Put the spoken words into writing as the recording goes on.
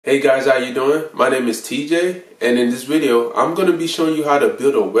Hey guys, how you doing? My name is TJ, and in this video, I'm going to be showing you how to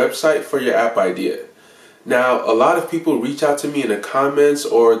build a website for your app idea. Now, a lot of people reach out to me in the comments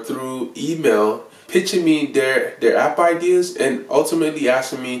or through email, pitching me their app ideas and ultimately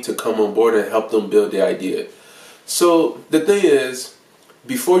asking me to come on board and help them build the idea. So the thing is,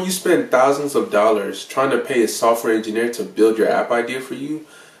 before you spend thousands of dollars trying to pay a software engineer to build your app idea for you,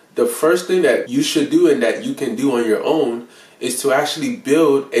 the first thing that you should do and that you can do on your own is to actually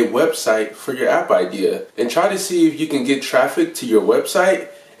build a website for your app idea and try to see if you can get traffic to your website.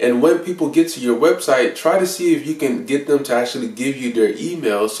 And when people get to your website, try to see if you can get them to actually give you their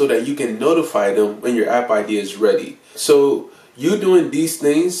email so that you can notify them when your app idea is ready. So you doing these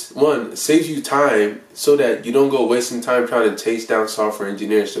things, one, saves you time so that you don't go wasting time trying to chase down software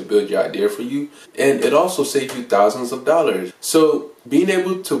engineers to build your idea for you. And it also saves you thousands of dollars. So being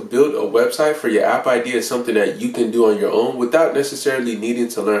able to build a website for your app idea is something that you can do on your own without necessarily needing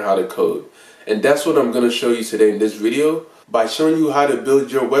to learn how to code. And that's what I'm going to show you today in this video by showing you how to build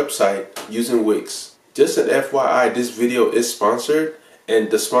your website using Wix. Just an FYI, this video is sponsored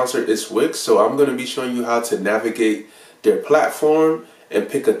and the sponsor is Wix. So I'm going to be showing you how to navigate their platform and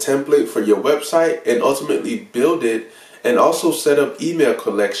pick a template for your website and ultimately build it, and also set up email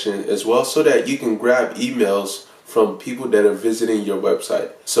collection as well so that you can grab emails from people that are visiting your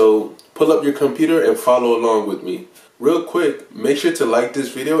website. So pull up your computer and follow along with me. Real quick, make sure to like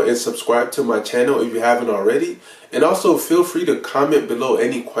this video and subscribe to my channel if you haven't already. And also feel free to comment below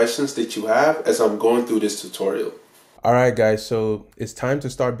any questions that you have as I'm going through this tutorial. Alright guys, so it's time to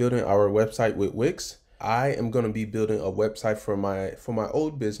start building our website with Wix. I am going to be building a website for my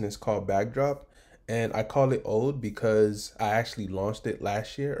old business called Backdrop. And I call it old because I actually launched it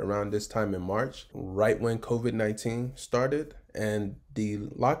last year around this time in March, right when COVID-19 started and the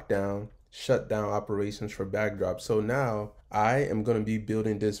lockdown shut down operations for Backdrop. So now I am going to be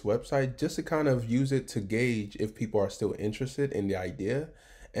building this website just to kind of use it to gauge if people are still interested in the idea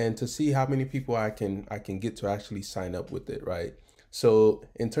and to see how many people I can get to actually sign up with it, right? So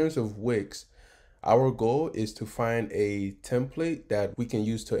in terms of Wix, our goal is to find a template that we can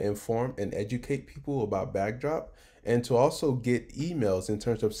use to inform and educate people about Backdrop and to also get emails in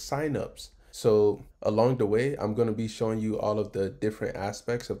terms of signups. So along the way, I'm going to be showing you all of the different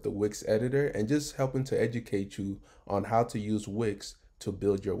aspects of the Wix editor and just helping to educate you on how to use Wix to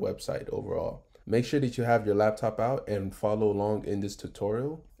build your website overall. Make sure that you have your laptop out and follow along in this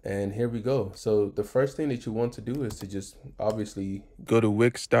tutorial. And here we go. So the first thing that you want to do is to just obviously go to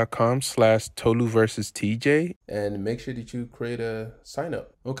wix.com/ToluVersusTJ and make sure that you create a sign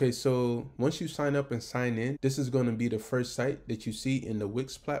up. Okay, so once you sign up and sign in, this is going to be the first site that you see in the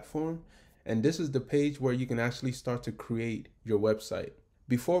Wix platform. And this is the page where you can actually start to create your website.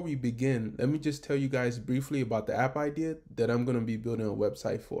 Before we begin, let me just tell you guys briefly about the app idea that I'm going to be building a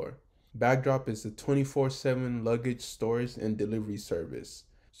website for. Backdrop is a 24/7 luggage storage and delivery service.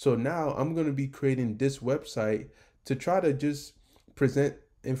 So now I'm going to be creating this website to try to just present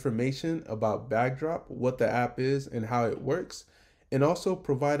information about Backdrop, what the app is and how it works, and also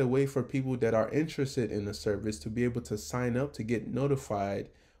provide a way for people that are interested in the service to be able to sign up to get notified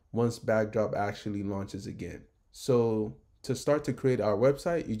once Backdrop actually launches again. So to start to create our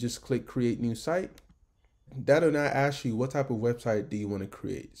website, you just click create new site. That'll now ask you what type of website do you want to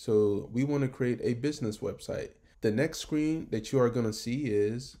create. So we want to create a business website. The next screen that you are going to see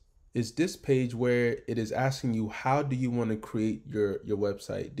is this page where it is asking you, how do you want to create your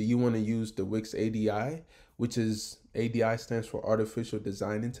website? Do you want to use the Wix ADI, which is ADI stands for Artificial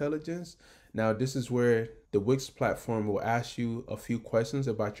Design Intelligence. Now, this is where the Wix platform will ask you a few questions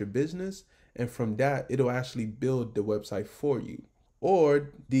about your business. And from that, it'll actually build the website for you. Or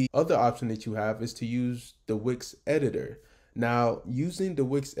the other option that you have is to use the Wix editor. Now, using the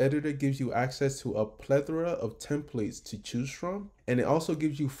Wix editor gives you access to a plethora of templates to choose from. And it also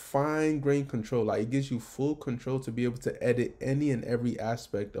gives you fine-grained control. Like, it gives you full control to be able to edit any and every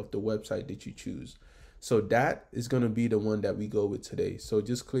aspect of the website that you choose. So that is going to be the one that we go with today. So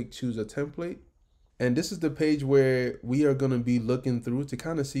just click choose a template. And this is the page where we are going to be looking through to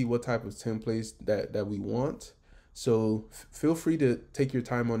kind of see what type of templates that we want. So feel free to take your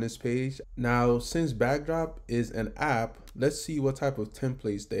time on this page. Now, since Backdrop is an app, let's see what type of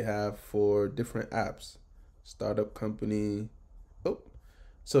templates they have for different apps. Startup company. Oh,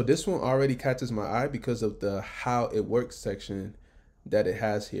 so this one already catches my eye because of the how it works section that it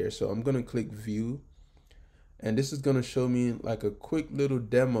has here. So I'm going to click view. And this is going to show me like a quick little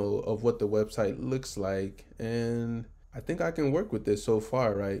demo of what the website looks like. And I think I can work with this so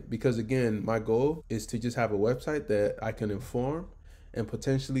far, right? Because again, my goal is to just have a website that I can inform and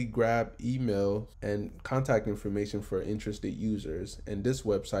potentially grab email and contact information for interested users. And this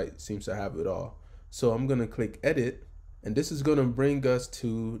website seems to have it all. So I'm going to click edit, and this is going to bring us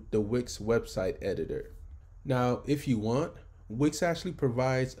to the Wix website editor. Now, if you want, Wix actually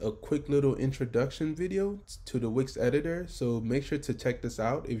provides a quick little introduction video to the Wix editor, so make sure to check this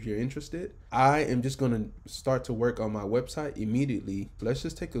out if you're interested. I am just going to start to work on my website immediately. Let's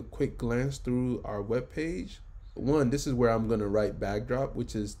just take a quick glance through our web page. One, this is where I'm going to write backdrop,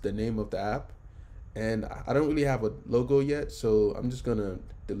 which is the name of the app. And I don't really have a logo yet, so I'm just going to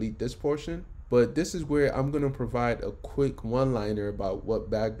delete this portion. But this is where I'm going to provide a quick one-liner about what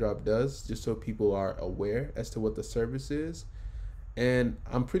backdrop does, just so people are aware as to what the service is. And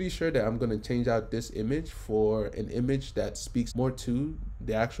I'm pretty sure that I'm going to change out this image for an image that speaks more to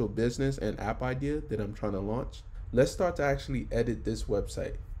the actual business and app idea that I'm trying to launch. Let's start to actually edit this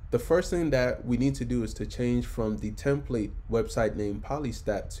website. The first thing that we need to do is to change from the template website name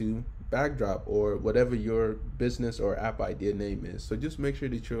Polystat to backdrop, or whatever your business or app idea name is. So just make sure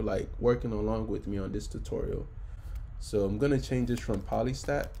that you're like working along with me on this tutorial. So I'm going to change this from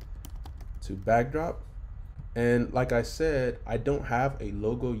Polystat to backdrop. And like I said, I don't have a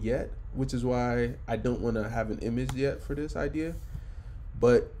logo yet, which is why I don't want to have an image yet for this idea.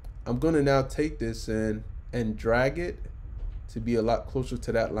 But I'm going to now take this and drag it to be a lot closer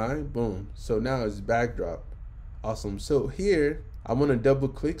to that line. Boom. So now it's backdrop. Awesome. So here I want to double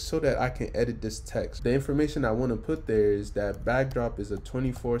click so that I can edit this text. The information I want to put there is that backdrop is a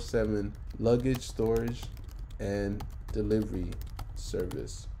 24/7 luggage storage and delivery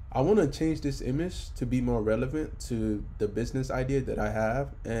service. I want to change this image to be more relevant to the business idea that I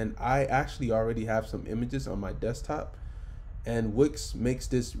have, and I actually already have some images on my desktop, and Wix makes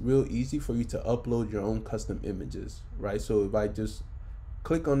this real easy for you to upload your own custom images, right? So if I just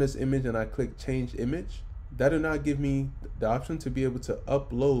click on this image and I click change image, that'll now give me the option to be able to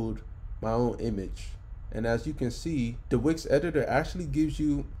upload my own image. And as you can see, the Wix editor actually gives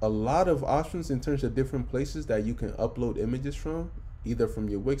you a lot of options in terms of different places that you can upload images from, either from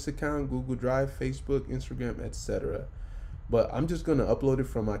your Wix account, Google Drive, Facebook, Instagram, etc. But I'm just going to upload it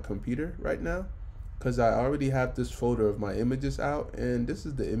from my computer right now because I already have this folder of my images out, and this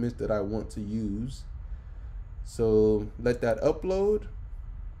is the image that I want to use. So let that upload.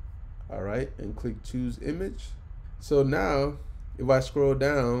 All right, and click choose image. So now if I scroll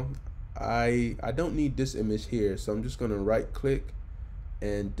down, I don't need this image here, so I'm just going to right click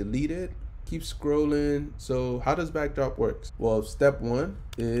and delete it. Keep scrolling. So how does backdrop work? Well, step one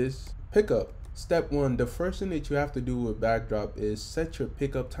is pickup. Step one, the first thing that you have to do with backdrop is set your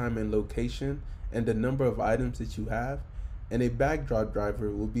pickup time and location and the number of items that you have, and a backdrop driver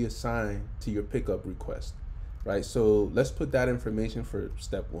will be assigned to your pickup request, right? So let's put that information for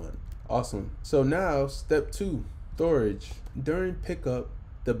step one. Awesome. So now step two, storage. During pickup,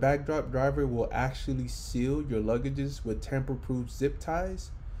 the backdrop driver will actually seal your luggages with tamper-proof zip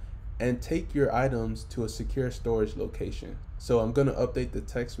ties and take your items to a secure storage location. So I'm going to update the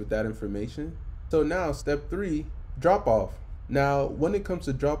text with that information. So now step three, drop off. Now, when it comes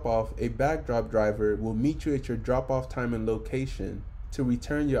to drop off, a backdrop driver will meet you at your drop off time and location to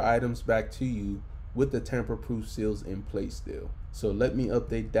return your items back to you with the tamper-proof seals in place still. So let me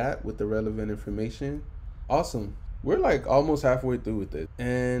update that with the relevant information. Awesome. We're like almost halfway through with it,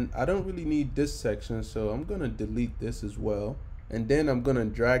 and I don't really need this section, so I'm going to delete this as well. And then I'm going to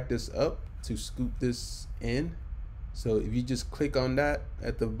drag this up to scoop this in. So if you just click on that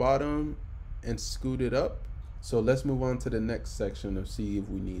at the bottom and scoot it up. So let's move on to the next section and see if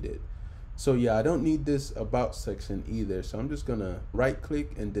we need it. So yeah, I don't need this about section either. So I'm just going to right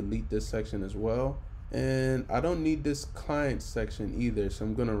click and delete this section as well. And I don't need this client section either. So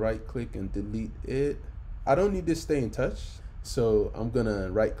I'm going to right click and delete it. I don't need this stay in touch. So I'm going to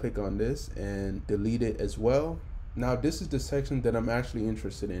right click on this and delete it as well. Now this is the section that I'm actually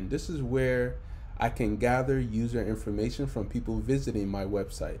interested in. This is where I can gather user information from people visiting my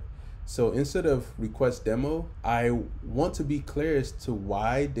website. So instead of request demo, I want to be clear as to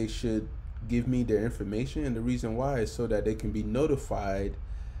why they should give me their information, and the reason why is so that they can be notified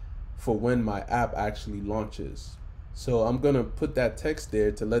for when my app actually launches. So I'm gonna put that text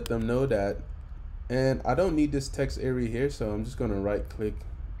there to let them know that, and I don't need this text area here, so I'm just gonna right click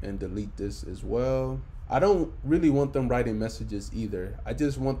and delete this as well. I don't really want them writing messages either. I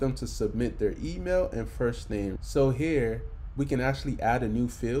just want them to submit their email and first name. So here we can actually add a new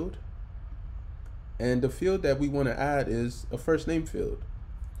field, and the field that we want to add is a first name field,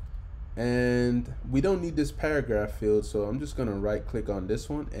 and we don't need this paragraph field, so I'm just gonna right click on this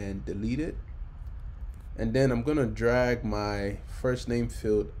one and delete it. And then I'm gonna drag my first name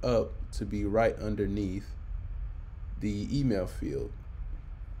field up to be right underneath the email field.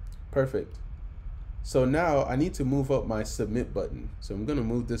 Perfect. So now I need to move up my submit button. So I'm gonna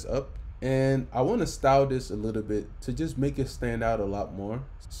move this up, and I wanna style this a little bit to just make it stand out a lot more.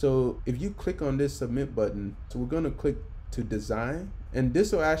 So if you click on this submit button, so we're gonna click to design, and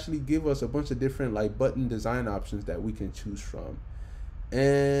this will actually give us a bunch of different like button design options that we can choose from.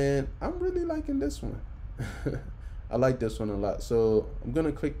 And I'm really liking this one. I like this one a lot. So I'm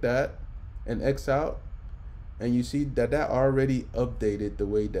gonna click that and X out, and you see that already updated the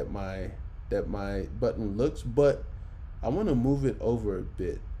way that my button looks, but I want to move it over a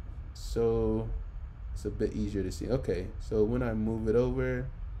bit so it's a bit easier to see. Okay, so when I move it over,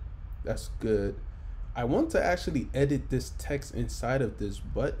 that's good. I want to actually edit this text inside of this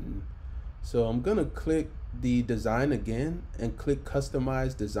button, so I'm gonna click the design again and click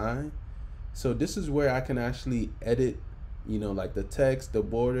customize design. So this is where I can actually edit, you know, like the text, the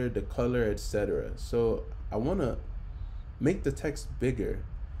border, the color, etc. So I want to make the text bigger.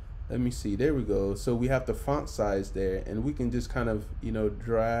 Let me see, there we go. So we have the font size there, and we can just kind of, you know,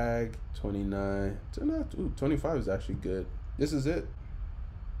 drag 29 to not, 25 is actually good. This is it.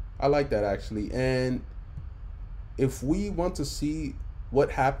 I like that actually. And if we want to see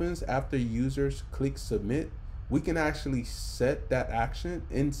what happens after users click submit, we can actually set that action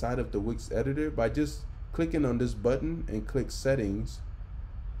inside of the Wix editor by just clicking on this button and click settings.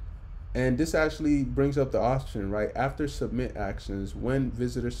 And this actually brings up the option, right? After submit actions, when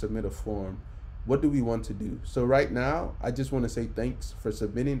visitors submit a form, what do we want to do? So right now, I just want to say thanks for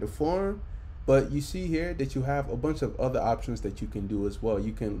submitting the form. But you see here that you have a bunch of other options that you can do as well.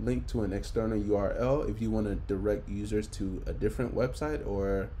 You can link to an external URL if you want to direct users to a different website,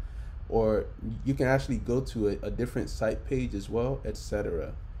 or you can actually go to a different site page as well,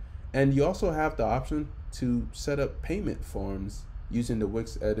 etc. And you also have the option to set up payment forms using the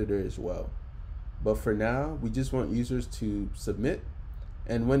Wix editor as well. But for now, we just want users to submit.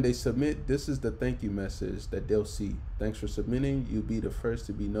 And when they submit, this is the thank you message that they'll see. Thanks for submitting. You'll be the first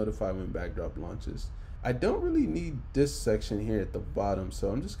to be notified when Backdrop launches. I don't really need this section here at the bottom, so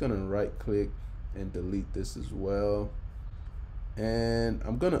I'm just gonna right click and delete this as well. And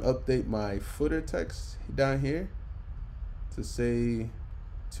I'm gonna update my footer text down here to say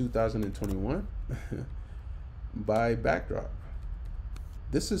 2021 by Backdrop.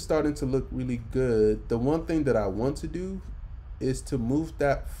 This is starting to look really good. The one thing that I want to do is to move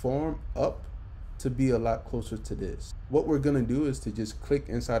that form up to be a lot closer to this. What we're gonna do is to just click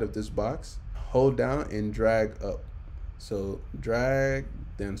inside of this box, hold down and drag up. So drag,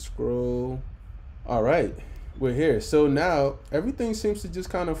 then scroll. All right, we're here. So now everything seems to just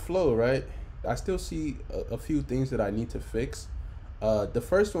kind of flow, right? I still see a few things that I need to fix. The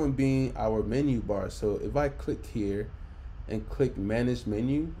first one being our menu bar. So if I click here and click manage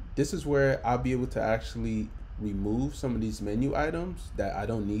menu, this is where I'll be able to actually remove some of these menu items that I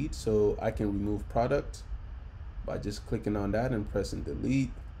don't need. So I can remove product by just clicking on that and pressing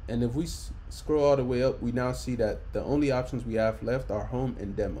delete. And if we scroll all the way up, we now see that the only options we have left are home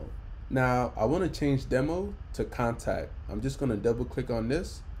and demo. Now I want to change demo to contact. I'm just going to double click on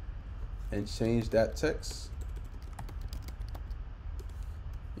this and change that text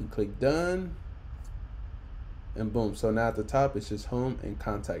and click done. And boom, so now at the top it's just home and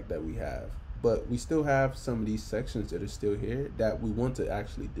contact that we have, but we still have some of these sections that are still here that we want to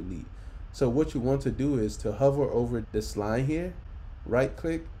actually delete. So what you want to do is to hover over this line here, right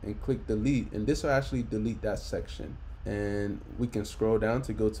click and click delete, and this will actually delete that section. And we can scroll down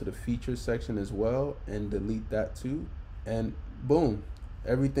to go to the features section as well and delete that too, and boom,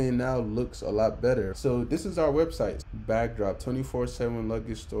 everything now looks a lot better. So this is our website, Backdrop 24/7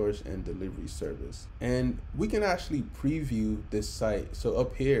 luggage storage and delivery service. And we can actually preview this site. So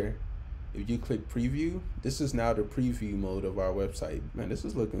up here, if you click preview, this is now the preview mode of our website. Man, this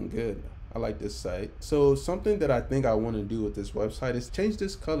is looking good. I like this site. So something that I think I want to do with this website is change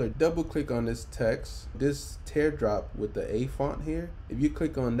this color. Double click on this text, this teardrop with the A font here. If you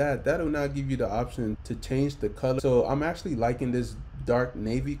click on that, that'll now give you the option to change the color. So I'm actually liking this dark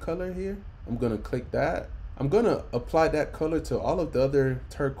navy color here. I'm gonna click that. I'm gonna apply that color to all of the other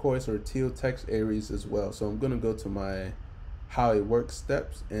turquoise or teal text areas as well. So I'm gonna go to my how it works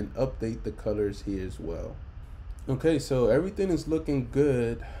steps and update the colors here as well. Okay, so everything is looking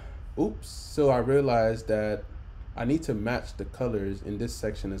good. Oops, so I realized that I need to match the colors in this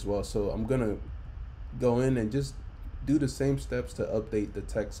section as well. So I'm gonna go in and just do the same steps to update the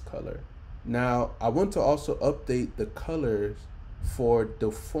text color. Now I want to also update the colors for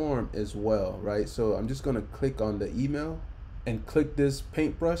the form as well, right? So I'm just gonna click on the email and click this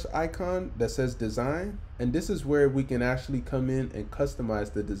paintbrush icon that says design, and this is where we can actually come in and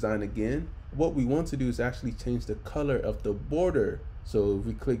customize the design again. What we want to do is actually change the color of the border So if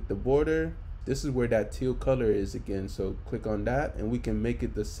we click the border, this is where that teal color is again. So click on that and we can make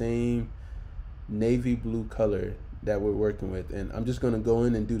it the same navy blue color that we're working with. And I'm just going to go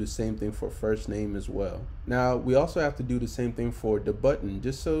in and do the same thing for first name as well. Now we also have to do the same thing for the button,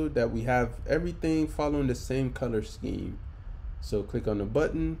 just so that we have everything following the same color scheme. So click on the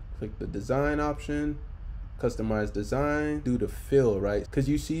button, click the design option, customize design, do the fill, right? Because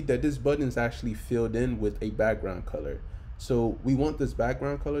you see that this button is actually filled in with a background color. So we want this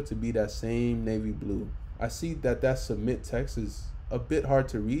background color to be that same navy blue. I see that that submit text is a bit hard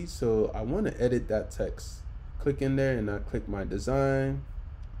to read, so I want to edit that text. Click in there and I click my design,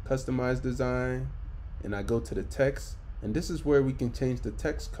 customize design, and I go to the text. And this is where we can change the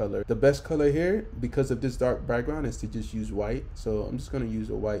text color. The best color here, because of this dark background, is to just use white. So I'm just going to use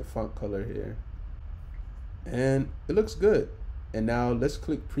a white font color here. And it looks good. And now let's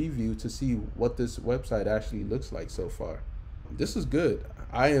click preview to see what this website actually looks like so far. This is good.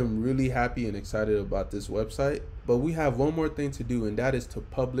 I am really happy and excited about this website, but we have one more thing to do, and that is to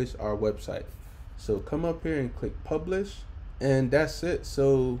publish our website. So come up here and click publish, and that's it.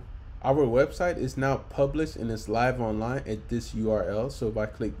 So our website is now published and it's live online at this URL. So if I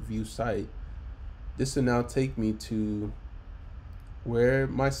click view site, this will now take me to where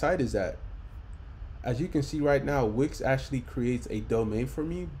my site is at. As you can see right now, Wix actually creates a domain for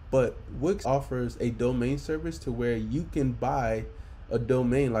me, but Wix offers a domain service to where you can buy a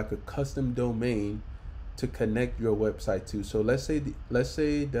domain, like a custom domain, to connect your website to. So let's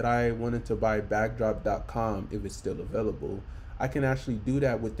say that I wanted to buy backdrop.com, if it's still available. I can actually do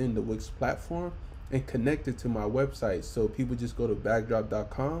that within the Wix platform and connect it to my website. So people just go to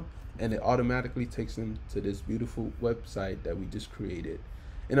backdrop.com and it automatically takes them to this beautiful website that we just created.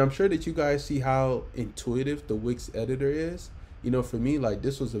 And I'm sure that you guys see how intuitive the Wix editor is. You know, for me, like,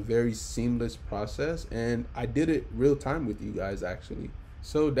 this was a very seamless process, and I did it real time with you guys actually.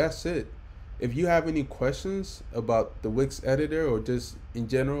 So that's it. If you have any questions about the Wix editor or just in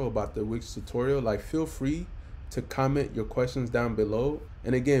general about the Wix tutorial, like, feel free to comment your questions down below.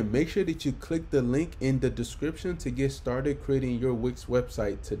 And again, make sure that you click the link in the description to get started creating your Wix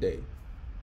website today.